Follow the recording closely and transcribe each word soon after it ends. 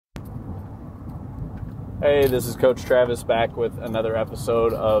Hey, this is Coach Travis back with another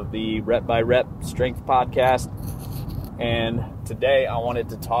episode of the Rep by Rep Strength Podcast. And today I wanted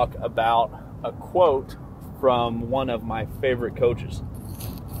to talk about a quote from one of my favorite coaches.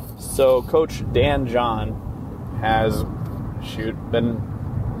 So Coach Dan John has been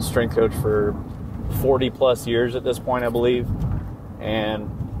a strength coach for 40 plus years at this point, I believe.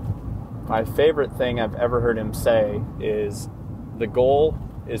 And my favorite thing I've ever heard him say is the goal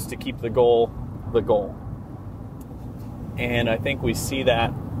is to keep the goal the goal. And I think we see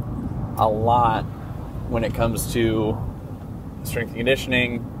that a lot when it comes to strength and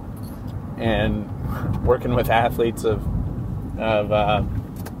conditioning and working with athletes who are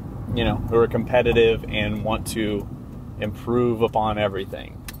competitive and want to improve upon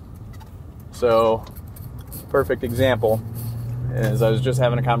everything. So, perfect example is I was just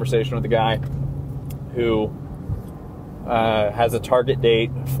having a conversation with a guy who has a target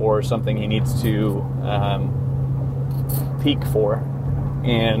date for something he needs to peak for,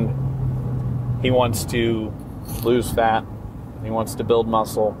 and he wants to lose fat, he wants to build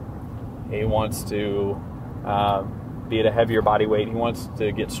muscle, he wants to be at a heavier body weight, he wants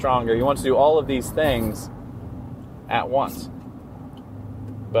to get stronger, he wants to do all of these things at once.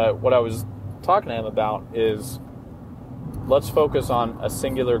 But what I was talking to him about is, let's focus on a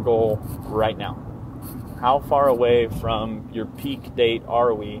singular goal right now. How far away from your peak date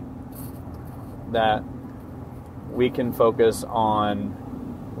are we that we can focus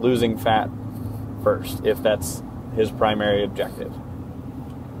on losing fat first, if that's his primary objective?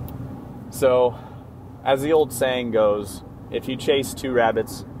 So, as the old saying goes, if you chase two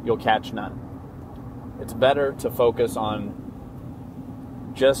rabbits, you'll catch none. It's better to focus on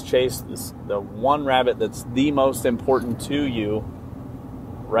just chase the one rabbit that's the most important to you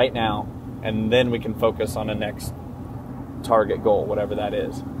right now, and then we can focus on the next target goal, whatever that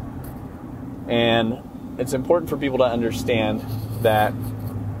is. And it's important for people to understand that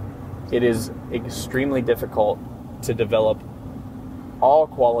it is extremely difficult to develop all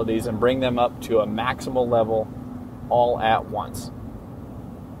qualities and bring them up to a maximal level all at once.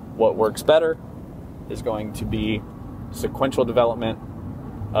 What works better is going to be sequential development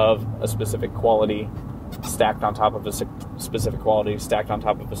of a specific quality stacked on top of a specific quality, stacked on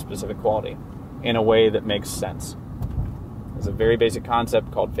top of a specific quality, in a way that makes sense. There's a very basic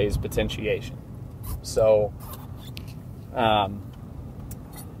concept called phase potentiation. So,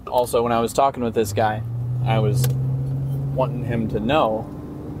 also when I was talking with this guy, I was wanting him to know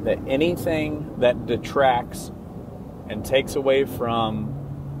that anything that detracts and takes away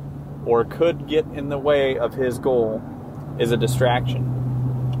from or could get in the way of his goal is a distraction.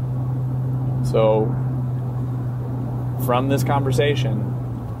 So, from this conversation,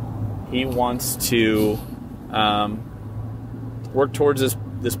 he wants to work towards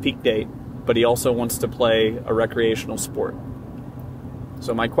this peak date, but he also wants to play a recreational sport.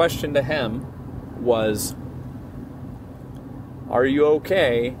 So my question to him was, are you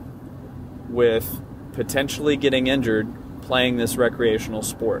okay with potentially getting injured playing this recreational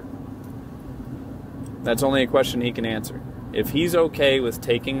sport? That's only a question he can answer. If he's okay with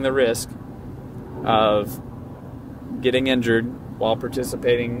taking the risk of getting injured while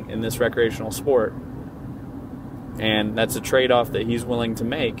participating in this recreational sport, and that's a trade-off that he's willing to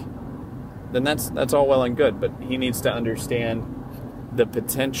make, then that's all well and good. But he needs to understand the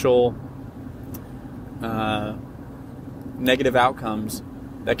potential negative outcomes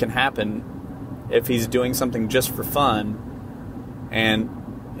that can happen if he's doing something just for fun, and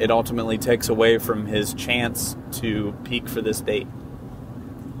it ultimately takes away from his chance to peak for this date.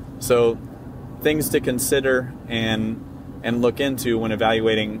 So, things to consider and look into when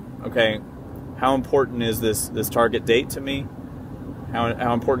evaluating, okay, how important is this target date to me?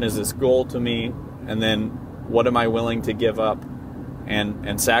 How important is this goal to me? And then what am I willing to give up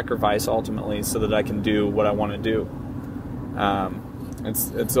and sacrifice ultimately so that I can do what I want to do?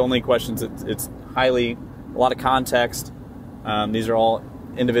 It's only questions. It's highly, a lot of context. These are all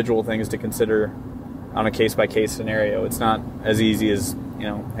individual things to consider on a case-by-case scenario. It's not as easy as,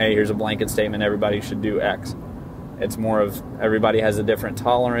 hey, here's a blanket statement, everybody should do X. It's more of everybody has a different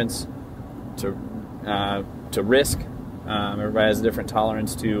tolerance to risk. Everybody has a different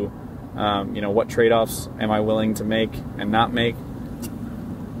tolerance to, what trade-offs am I willing to make and not make,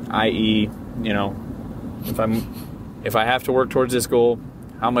 i.e., if I have to work towards this goal,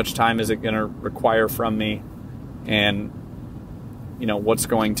 how much time is it going to require from me, and what's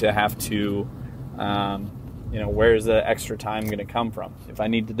going to have to where's the extra time going to come from? If I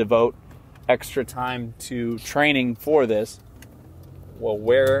need to devote extra time to training for this, well,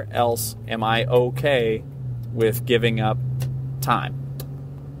 where else am I okay with giving up time?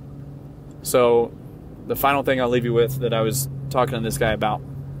 So the final thing I'll leave you with that I was talking to this guy about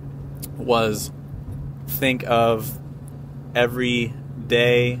was think of every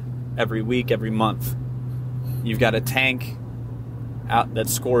day, every week, every month. You've got a tank out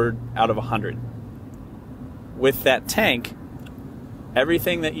that's scored out of 100. With that tank,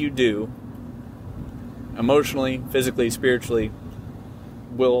 everything that you do, emotionally, physically, spiritually,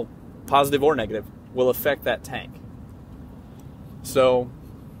 will, positive or negative, will affect that tank. So,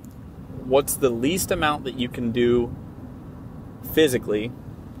 what's the least amount that you can do physically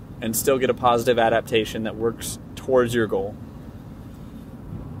and still get a positive adaptation that works towards your goal?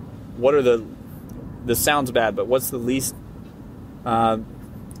 What are this sounds bad, but what's the least amount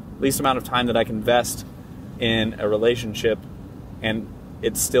of time that I can invest in a relationship and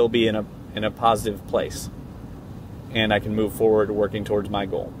it still be in a positive place, and I can move forward working towards my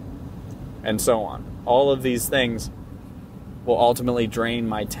goal, and so on. All of these things will ultimately drain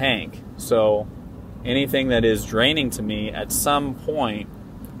my tank. So anything that is draining to me, at some point,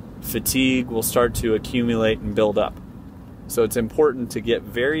 fatigue will start to accumulate and build up. So it's important to get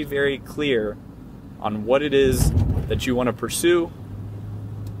very, very clear on what it is that you want to pursue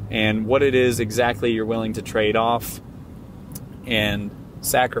and what it is exactly you're willing to trade off and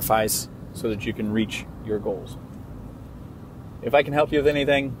sacrifice so that you can reach your goals. If I can help you with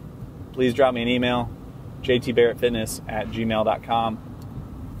anything, please drop me an email, jtbarrettfitness@gmail.com,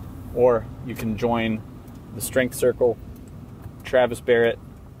 or you can join the Strength Circle,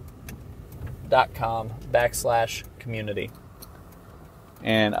 travisbarrett.com/community.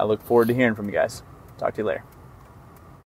 And I look forward to hearing from you guys. Talk to you later.